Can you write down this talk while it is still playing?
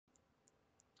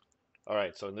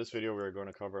Alright, so in this video we're going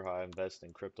to cover how I invest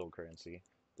in cryptocurrency.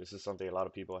 This is something a lot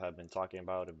of people have been talking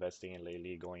about investing in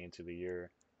lately going into the year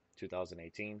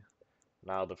 2018.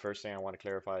 Now, the first thing I want to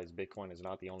clarify is Bitcoin is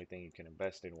not the only thing you can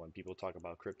invest in when people talk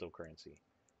about cryptocurrency.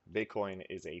 Bitcoin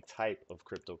is a type of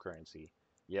cryptocurrency.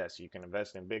 Yes, you can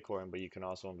invest in Bitcoin, but you can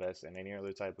also invest in any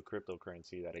other type of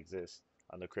cryptocurrency that exists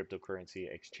on the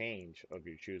cryptocurrency exchange of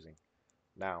your choosing.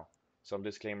 Now, some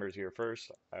disclaimers here first.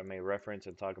 I may reference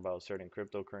and talk about certain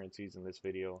cryptocurrencies in this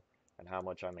video and how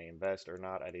much I may invest or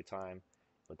not at a time,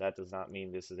 but that does not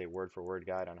mean this is a word-for-word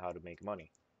guide on how to make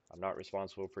money. I'm not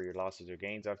responsible for your losses or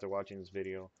gains after watching this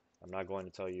video. I'm not going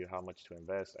to tell you how much to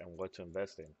invest and what to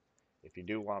invest in. If you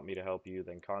do want me to help you,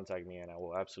 then contact me and I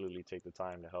will absolutely take the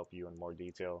time to help you in more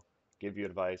detail, give you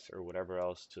advice, or whatever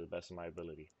else to the best of my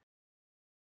ability.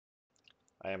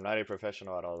 I am not a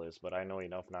professional at all this, but I know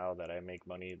enough now that I make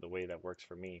money the way that works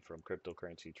for me from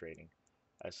cryptocurrency trading.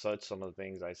 As such, some of the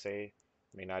things I say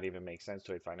may not even make sense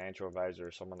to a financial advisor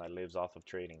or someone that lives off of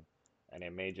trading, and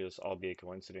it may just all be a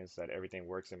coincidence that everything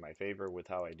works in my favor with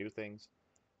how I do things,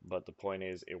 but the point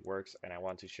is it works and I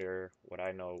want to share what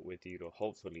I know with you to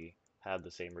hopefully have the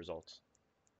same results.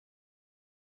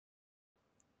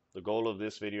 The goal of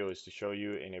this video is to show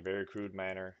you in a very crude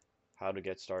manner how to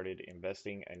get started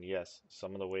investing, and yes,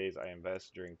 some of the ways I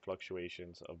invest during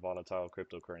fluctuations of volatile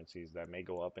cryptocurrencies that may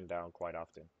go up and down quite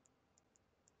often.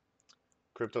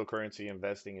 Cryptocurrency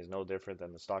investing is no different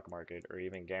than the stock market or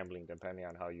even gambling, depending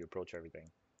on how you approach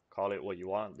everything. Call it what you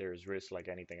want, there is risk like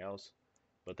anything else,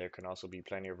 but there can also be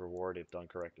plenty of reward if done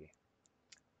correctly.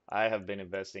 I have been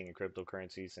investing in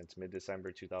cryptocurrency since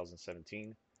mid-December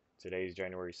 2017. Today is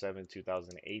January 7th,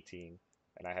 2018,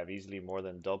 and I have easily more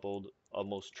than doubled,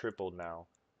 almost tripled now,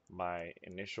 my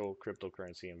initial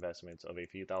cryptocurrency investments of a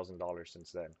few $1,000s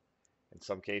since then. In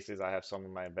some cases, I have some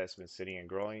of my investments sitting and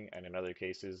growing, and in other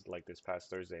cases, like this past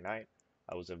Thursday night,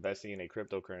 I was investing in a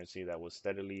cryptocurrency that was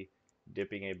steadily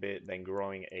dipping a bit, then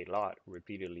growing a lot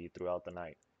repeatedly throughout the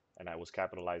night, and I was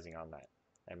capitalizing on that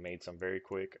and made some very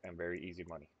quick and very easy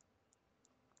money.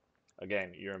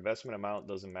 Again, your investment amount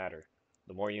doesn't matter.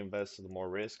 The more you invest, the more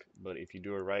risk, but if you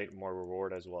do it right, more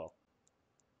reward as well.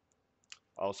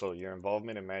 Also, your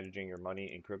involvement in managing your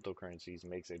money in cryptocurrencies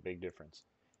makes a big difference.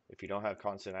 If you don't have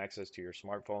constant access to your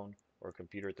smartphone or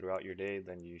computer throughout your day,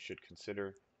 then you should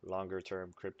consider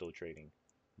longer-term crypto trading.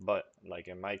 But, like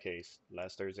in my case,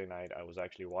 last Thursday night I was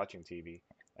actually watching TV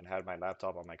and had my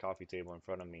laptop on my coffee table in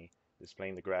front of me,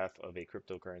 displaying the graph of a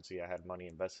cryptocurrency I had money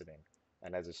invested in.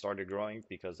 And as it started growing,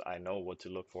 because I know what to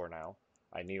look for now,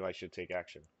 I knew I should take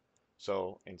action.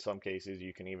 So in some cases,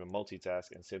 you can even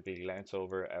multitask and simply glance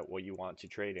over at what you want to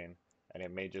trade in, and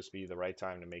it may just be the right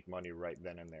time to make money right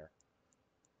then and there.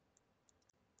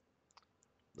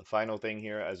 The final thing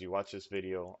here, as you watch this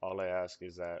video, all I ask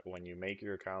is that when you make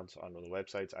your accounts on the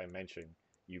websites I mentioned,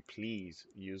 you please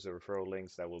use the referral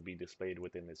links that will be displayed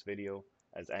within this video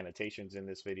as annotations in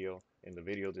this video, in the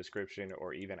video description,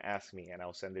 or even ask me and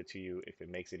I'll send it to you if it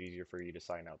makes it easier for you to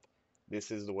sign up. This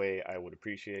is the way I would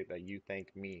appreciate that you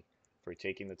thank me for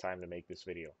taking the time to make this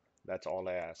video. That's all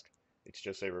I ask. It's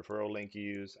just a referral link you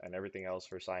use, and everything else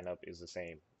for sign up is the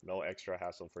same. No extra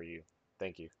hassle for you.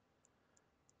 Thank you.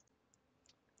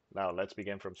 Now let's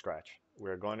begin from scratch. We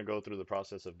are going to go through the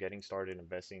process of getting started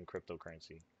investing in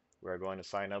cryptocurrency. We are going to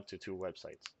sign up to two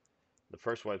websites. The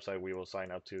first website we will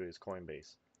sign up to is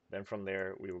Coinbase. Then from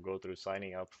there, we will go through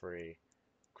signing up for a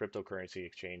cryptocurrency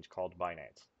exchange called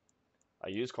Binance. I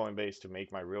use Coinbase to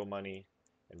make my real money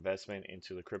investment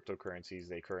into the cryptocurrencies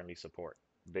they currently support: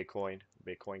 Bitcoin,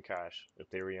 Bitcoin Cash,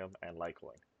 Ethereum, and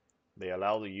Litecoin. They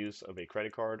allow the use of a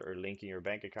credit card or linking your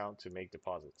bank account to make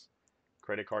deposits.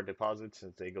 Credit card deposits,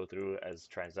 since they go through as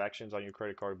transactions on your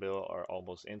credit card bill, are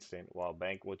almost instant, while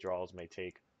bank withdrawals may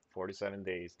take 4 to 7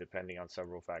 days depending on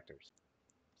several factors.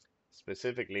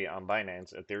 Specifically on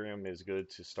Binance, Ethereum is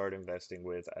good to start investing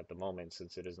with at the moment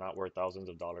since it is not worth thousands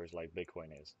of dollars like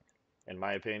Bitcoin is. In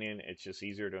my opinion, it's just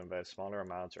easier to invest smaller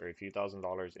amounts or a few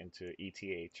 $1,000s into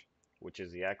ETH, which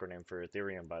is the acronym for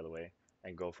Ethereum by the way,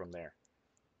 and go from there.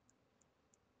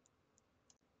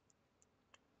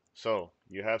 So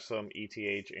you have some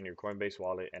ETH in your Coinbase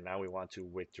wallet, and now we want to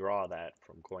withdraw that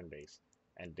from Coinbase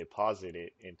and deposit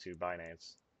it into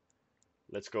Binance.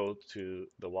 Let's go to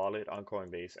the wallet on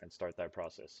Coinbase and start that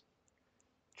process.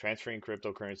 Transferring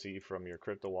cryptocurrency from your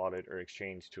crypto wallet or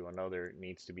exchange to another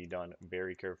needs to be done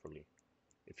very carefully.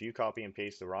 If you copy and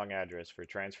paste the wrong address for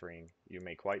transferring, you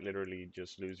may quite literally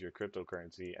just lose your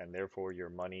cryptocurrency and therefore your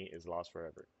money is lost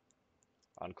forever.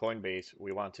 On Coinbase,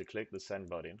 we want to click the send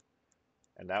button,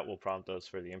 and that will prompt us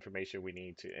for the information we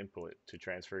need to input to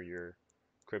transfer your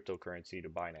cryptocurrency to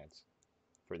Binance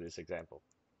for this example.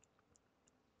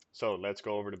 So let's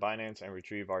go over to Binance and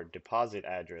retrieve our deposit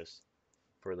address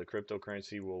for the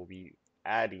cryptocurrency we'll be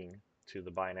adding to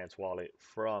the Binance wallet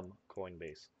from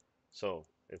Coinbase. So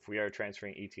if we are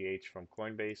transferring ETH from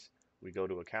Coinbase, we go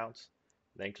to accounts,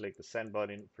 then click the send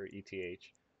button for ETH,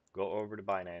 go over to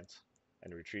Binance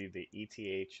and retrieve the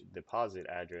ETH deposit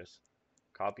address,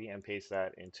 copy and paste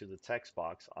that into the text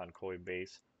box on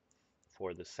Coinbase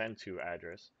for the send to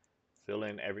address, fill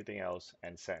in everything else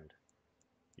and send.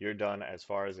 You're done as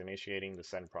far as initiating the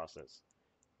send process.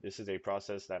 This is a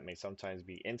process that may sometimes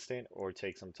be instant or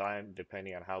take some time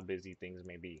depending on how busy things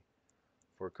may be.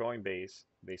 For Coinbase,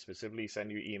 they specifically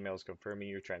send you emails confirming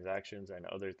your transactions and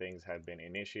other things have been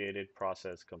initiated,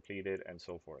 processed, completed, and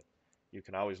so forth. You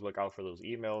can always look out for those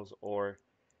emails, or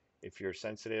if you're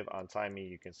sensitive on timing,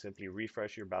 you can simply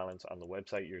refresh your balance on the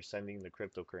website you're sending the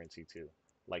cryptocurrency to,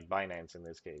 like Binance in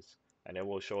this case, and it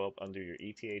will show up under your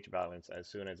ETH balance as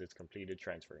soon as it's completed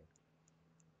transferring.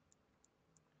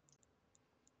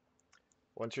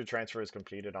 Once your transfer is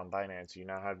completed on Binance, you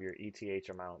now have your ETH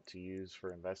amount to use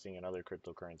for investing in other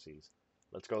cryptocurrencies.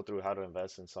 Let's go through how to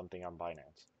invest in something on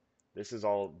Binance. This is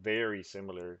all very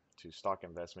similar to stock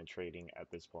investment trading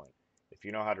at this point. If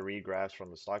you know how to read graphs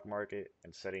from the stock market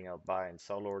and setting up buy and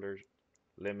sell orders,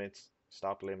 limits,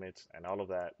 stop limits, and all of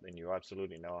that, then you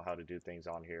absolutely know how to do things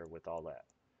on here with all that.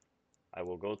 I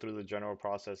will go through the general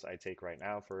process I take right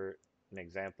now for an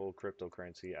example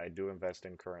cryptocurrency I do invest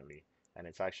in currently, and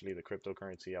it's actually the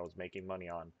cryptocurrency I was making money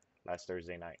on last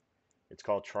Thursday night. It's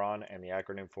called Tron, and the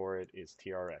acronym for it is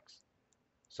TRX.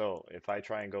 So if I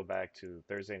try and go back to the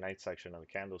Thursday night section of the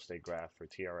candlestick graph for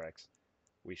TRX,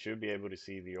 we should be able to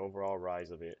see the overall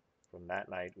rise of it from that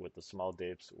night with the small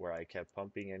dips where I kept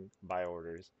pumping in buy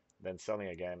orders, then selling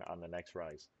again on the next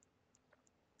rise.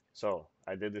 So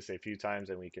I did this a few times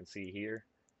and we can see here,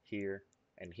 here,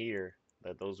 and here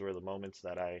that those were the moments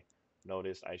that I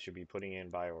noticed I should be putting in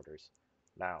buy orders.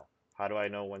 Now, how do I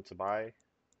know when to buy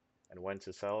and when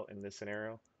to sell in this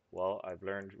scenario? Well, I've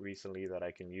learned recently that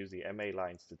I can use the MA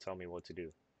lines to tell me what to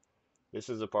do. This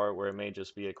is the part where it may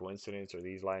just be a coincidence or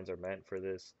these lines are meant for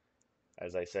this,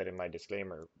 as I said in my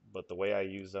disclaimer, but the way I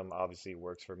use them obviously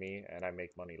works for me and I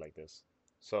make money like this.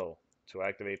 So, to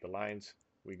activate the lines,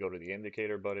 we go to the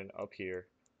indicator button up here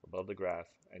above the graph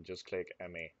and just click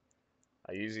MA.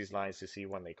 I use these lines to see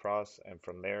when they cross, and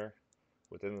from there,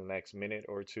 within the next minute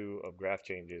or two of graph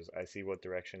changes, I see what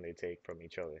direction they take from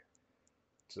each other.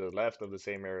 To the left of the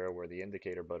same area where the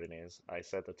indicator button is, I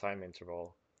set the time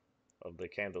interval of the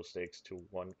candlesticks to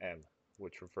 1M,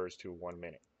 which refers to 1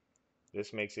 minute.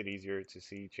 This makes it easier to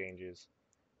see changes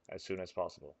as soon as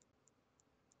possible.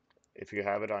 If you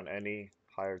have it on any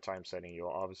higher time setting, you'll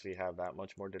obviously have that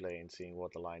much more delay in seeing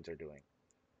what the lines are doing.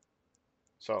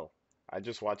 So I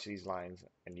just watch these lines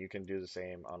and you can do the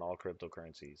same on all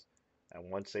cryptocurrencies. And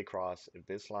once they cross, if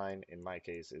this line in my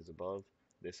case is above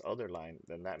this other line,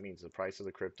 then that means the price of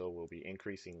the crypto will be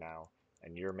increasing now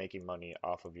and you're making money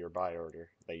off of your buy order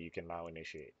that you can now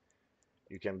initiate.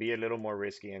 You can be a little more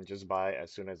risky and just buy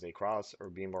as soon as they cross, or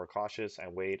be more cautious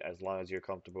and wait as long as you're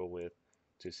comfortable with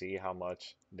to see how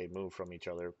much they move from each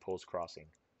other post crossing.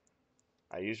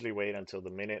 I usually wait until the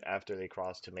minute after they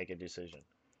cross to make a decision.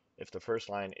 If the first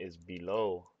line is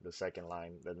below the second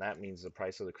line, then that means the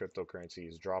price of the cryptocurrency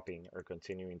is dropping or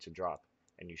continuing to drop,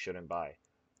 and you shouldn't buy.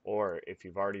 Or if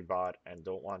you've already bought and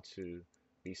don't want to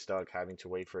be stuck having to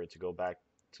wait for it to go back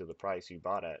to the price you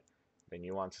bought at, then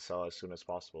you want to sell as soon as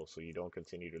possible so you don't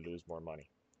continue to lose more money.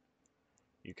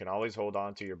 You can always hold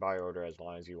on to your buy order as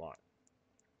long as you want.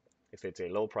 If it's a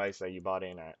low price that you bought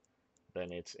in at,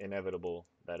 then it's inevitable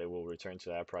that it will return to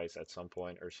that price at some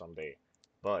point or someday.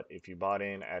 But if you bought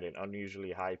in at an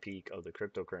unusually high peak of the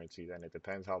cryptocurrency, then it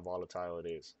depends how volatile it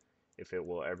is, if it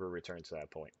will ever return to that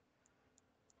point.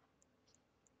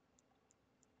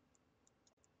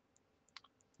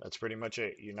 That's pretty much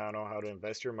it. You now know how to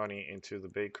invest your money into the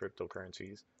big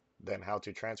cryptocurrencies, then how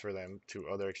to transfer them to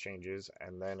other exchanges,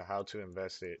 and then how to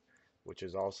invest it, which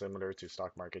is all similar to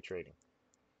stock market trading.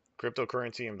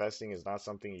 Cryptocurrency investing is not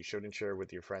something you shouldn't share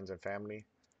with your friends and family.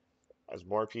 As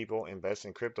more people invest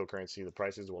in cryptocurrency, the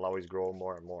prices will always grow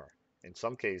more and more. In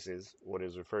some cases, what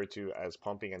is referred to as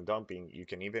pumping and dumping, you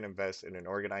can even invest in an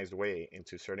organized way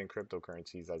into certain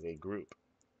cryptocurrencies as a group,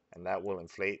 and that will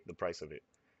inflate the price of it,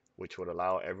 which would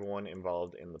allow everyone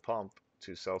involved in the pump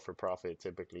to sell for profit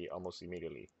typically almost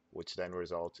immediately, which then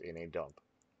results in a dump.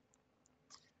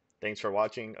 Thanks for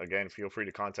watching. Again, feel free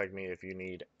to contact me if you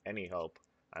need any help.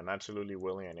 I'm absolutely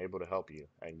willing and able to help you,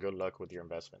 and good luck with your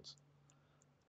investments.